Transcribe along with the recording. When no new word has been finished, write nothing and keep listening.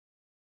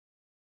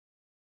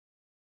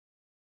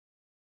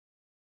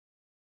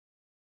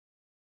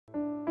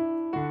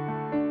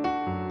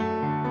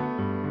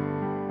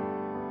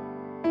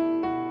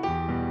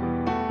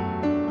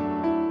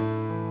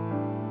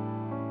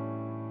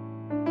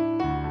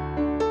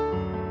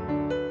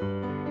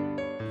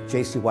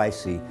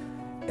JCYC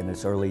in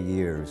its early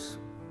years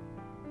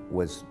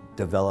was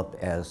developed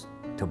as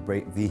a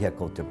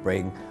vehicle to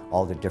bring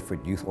all the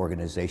different youth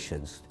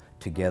organizations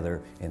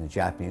together in the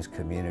Japanese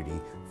community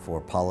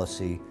for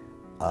policy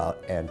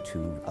and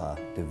to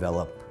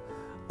develop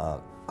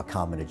a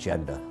common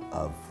agenda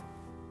of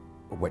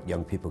what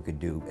young people could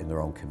do in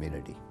their own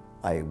community.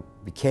 I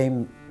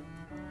became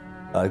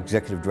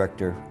executive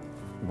director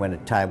when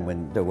at a time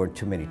when there weren't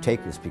too many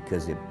takers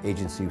because the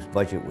agency's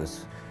budget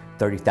was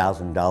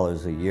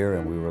 $30,000 a year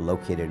and we were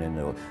located in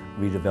a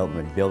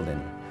redevelopment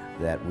building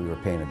that we were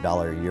paying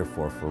 $1 a year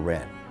for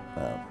rent.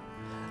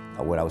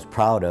 What I was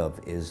proud of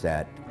is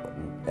that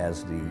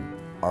as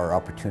our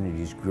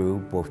opportunities grew,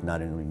 both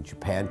not only in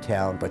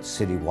Japantown but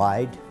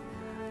citywide,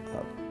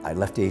 I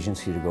left the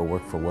agency to go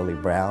work for Willie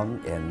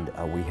Brown, and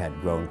we had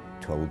grown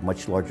to a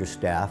much larger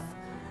staff,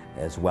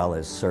 as well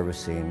as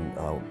servicing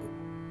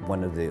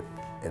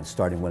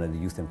starting one of the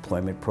youth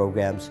employment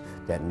programs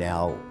that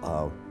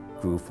now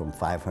grew from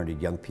 500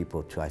 young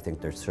people to I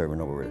think they're serving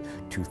over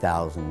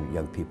 2,000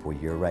 young people a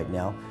year right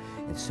now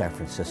in San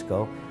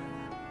Francisco.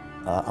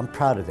 I'm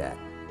proud of that.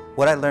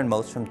 What I learned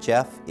most from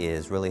Jeff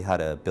is really how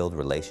to build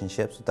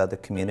relationships with other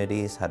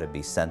communities, how to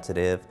be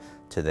sensitive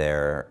to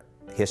their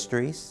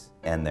histories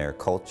and their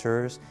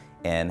cultures,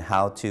 and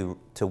how to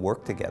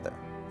work together.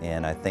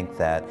 And I think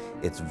that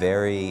it's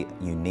very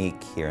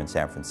unique here in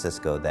San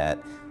Francisco that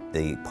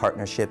the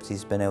partnerships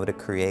he's been able to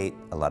create,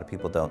 a lot of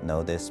people don't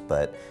know this,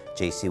 but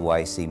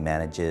JCYC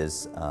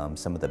manages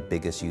some of the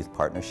biggest youth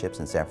partnerships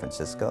in San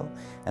Francisco,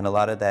 and a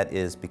lot of that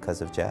is because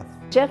of Jeff.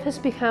 Jeff has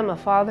become a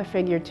father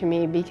figure to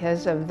me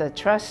because of the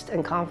trust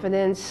and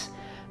confidence.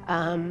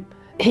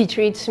 He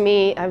treats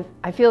me,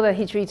 I feel that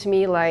he treats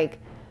me like,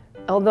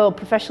 although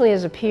professionally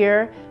as a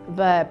peer,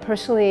 but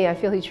personally I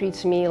feel he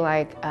treats me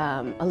like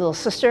a little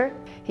sister.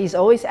 He's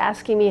always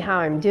asking me how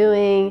I'm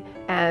doing,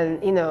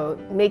 and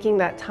making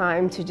that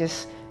time to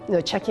just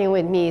check in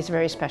with me is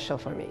very special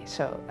for me.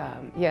 So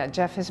yeah,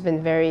 Jeff has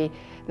been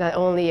not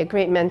only a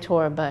great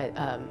mentor, but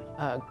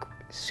a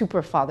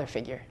super father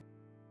figure.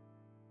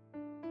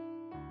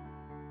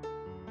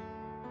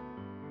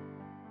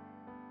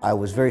 I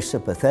was very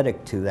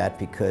sympathetic to that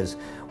because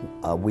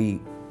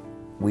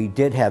we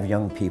did have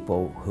young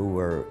people who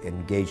were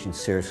engaging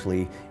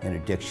seriously in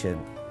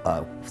addiction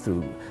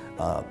through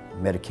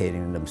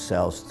medicating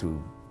themselves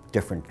through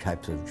different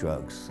types of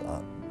drugs.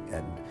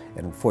 And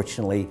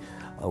unfortunately,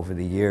 over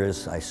the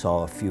years, I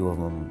saw a few of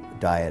them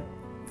die at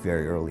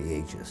very early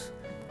ages.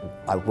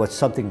 It was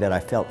something that I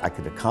felt I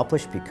could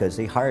accomplish because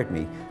they hired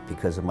me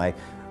because of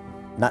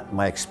not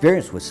my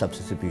experience with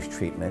substance abuse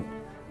treatment,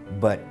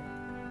 but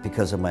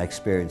because of my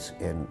experience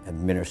in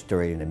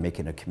administering and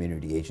making a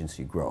community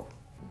agency grow.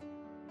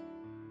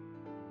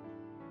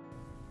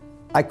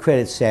 I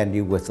credit Sandy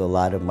with a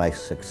lot of my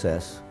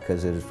success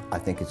because I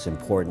think it's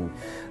important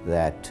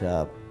that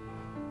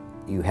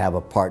you have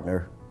a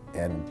partner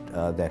and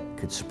that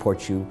could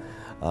support you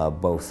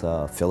both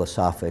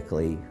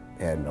philosophically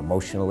and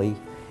emotionally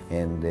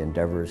in the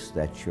endeavors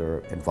that you're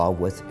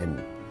involved with,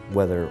 and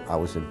whether I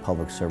was in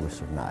public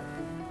service or not.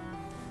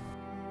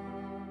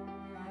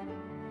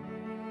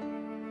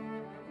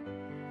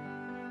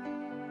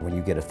 When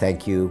you get a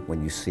thank you,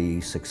 when you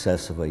see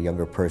success of a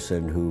younger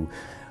person who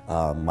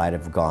might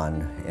have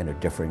gone in a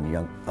different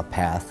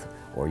path,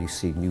 or you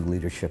see new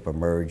leadership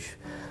emerge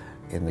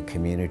in the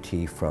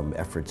community from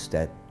efforts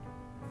that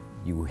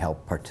you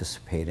help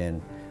participate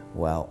in,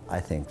 well, I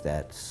think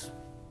that's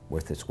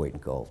worth its weight in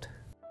gold.